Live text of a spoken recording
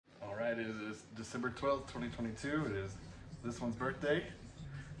It is December 12th, 2022. It is this one's birthday,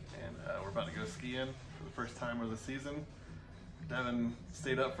 and we're about to go skiing for the first time of the season. Devin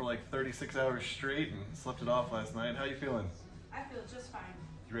stayed up for like 36 hours straight and slept it off last night. How you feeling? I feel just fine.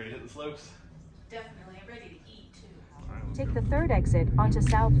 You ready to hit the slopes? Definitely. I'm ready to eat too. Right, Take the third exit onto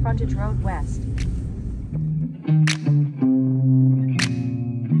South Frontage Road West.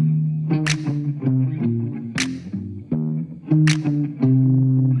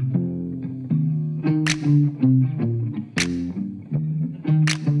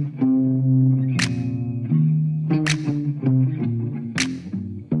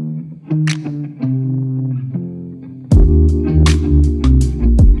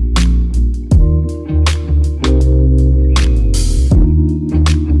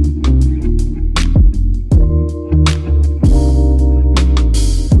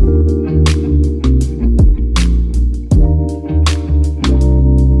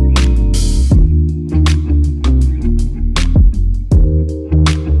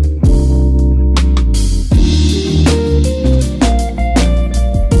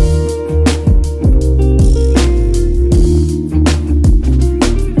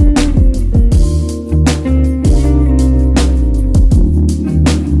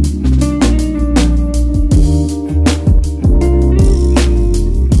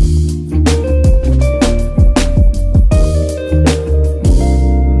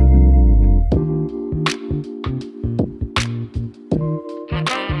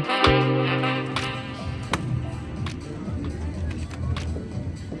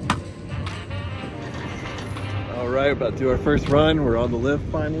 Alright, about to do our first run. We're on the lift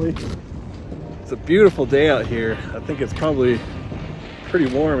finally. It's a beautiful day out here. I think it's probably pretty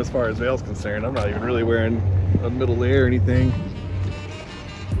warm as far as Vail's concerned. I'm not even really wearing a middle layer or anything.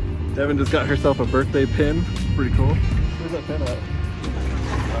 Devin just got herself a birthday pin. Pretty cool. Where's that pin at?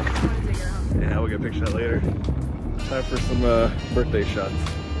 Yeah, we'll get a picture of that later. Time for some birthday shots.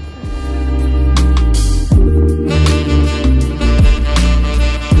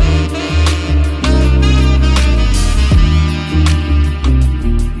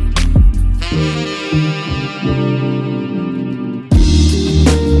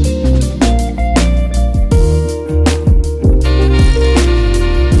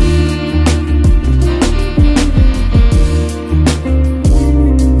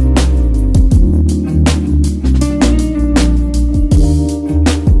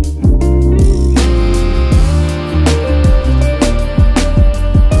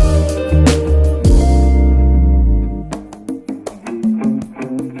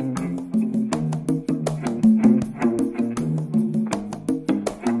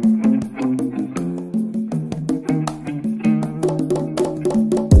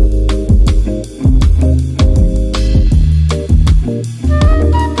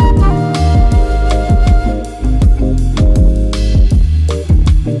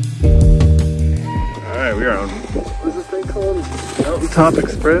 Top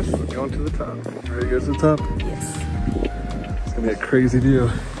Express, we're going to the top. You ready to go to the top? Yes. It's gonna be a crazy view.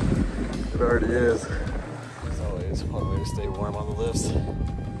 It already is. As always, one way to stay warm on the lifts.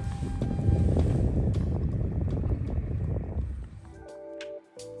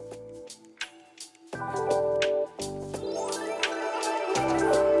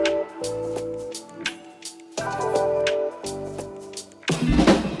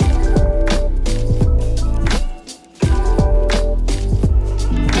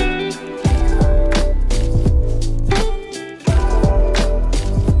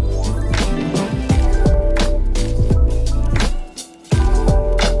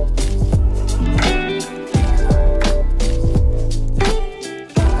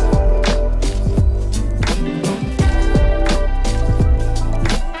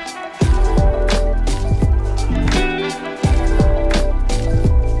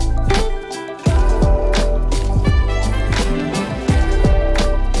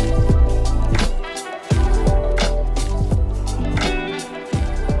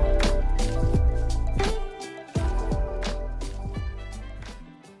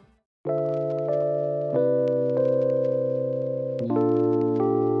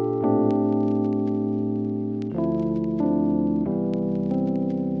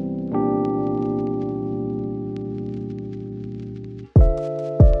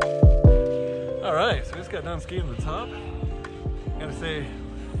 Alright, so we just got done skiing to the top. I gotta say,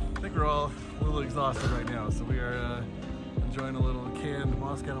 I think we're all a little exhausted right now, so we are enjoying a little canned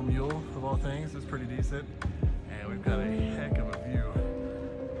Moscow Mule of all things. It's pretty decent, and we've got a heck of a view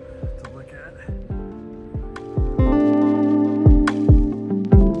to look at.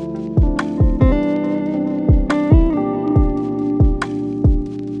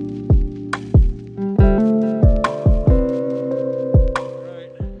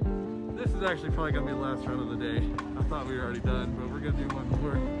 actually probably gonna be the last run of the day. I thought we were already done, but we're gonna do one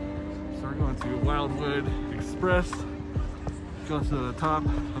more. So we're going to Wildwood Express, go to the top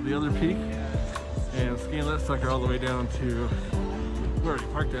of the other peak, and scan that sucker all the way down to, we already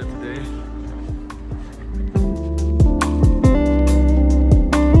parked at today.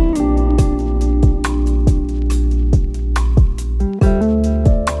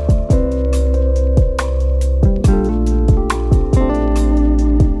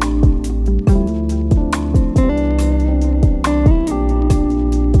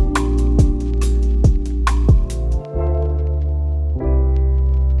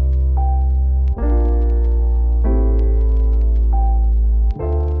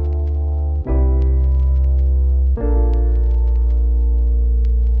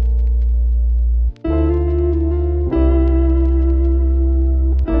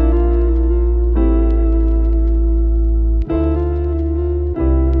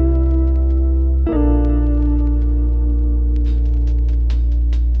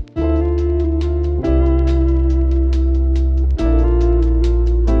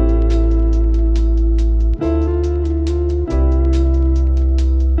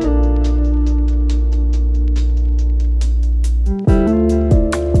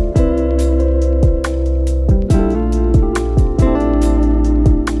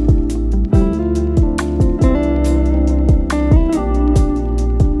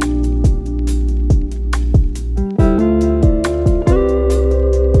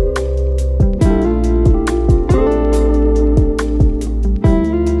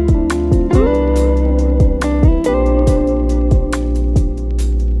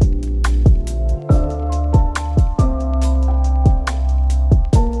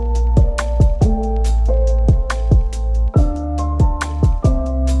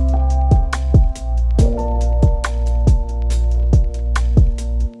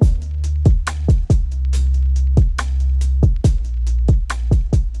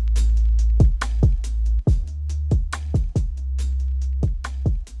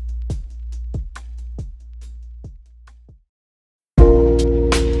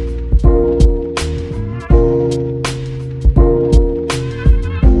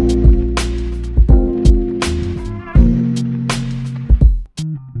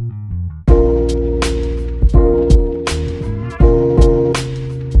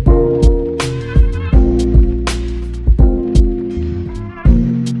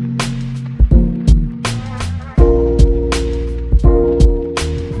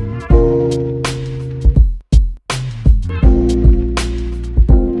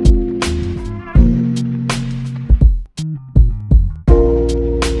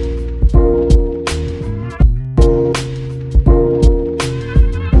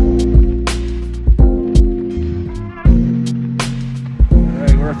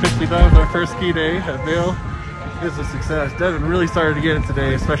 First ski day at Vail is a success. Devin really started to get it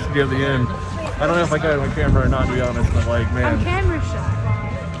today, especially near the end. I don't know if I got it on camera or not, to be honest, but like, man. I'm camera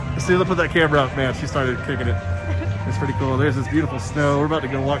shy. As soon as I put that camera up, man, she started kicking it. It's pretty cool. There's this beautiful snow. We're about to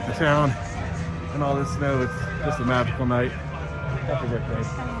go walk the town and all this snow. It's just a magical night. Happy birthday.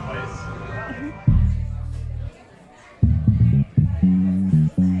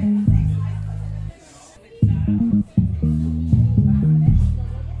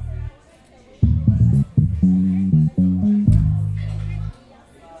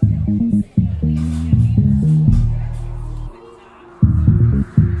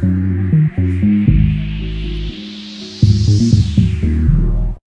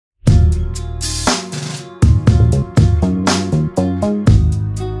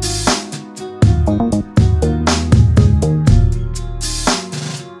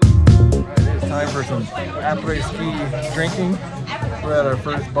 Ski drinking. We're at our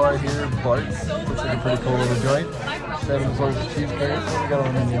first bar here, Bart's. Looks like a pretty cool little joint. Devin's always a cheesecake. What we got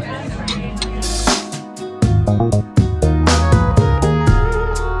on the menu?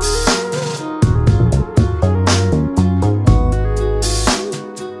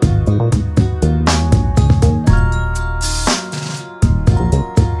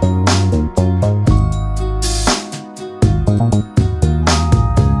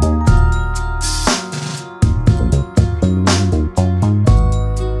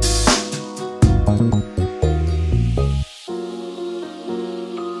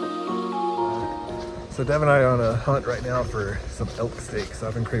 So Devin and I are on a hunt right now for some elk steaks.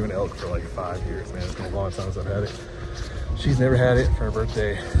 I've been craving elk for like 5 years, man. It's been a long time since I've had it. She's never had it for her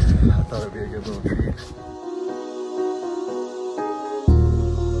birthday. I thought it'd be a good little treat.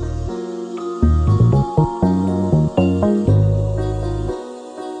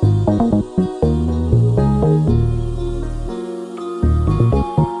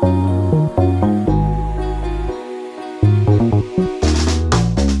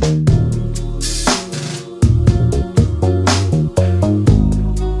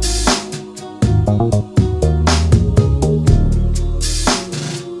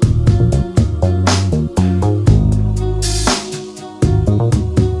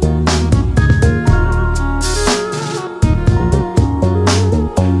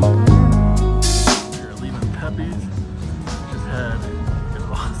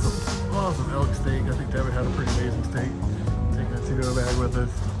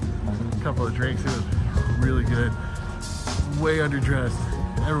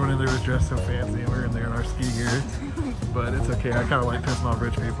 everyone in there was dressed so fancy and we were in there in our ski gear. But it's okay, I kind of like pissing off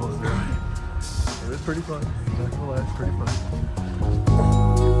rich people, so it was pretty fun. Not gonna lie, it's pretty fun.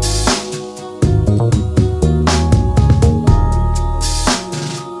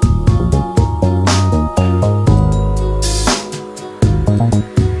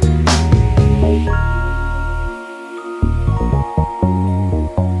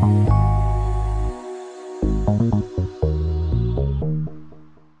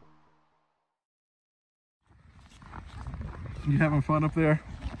 You having fun up there?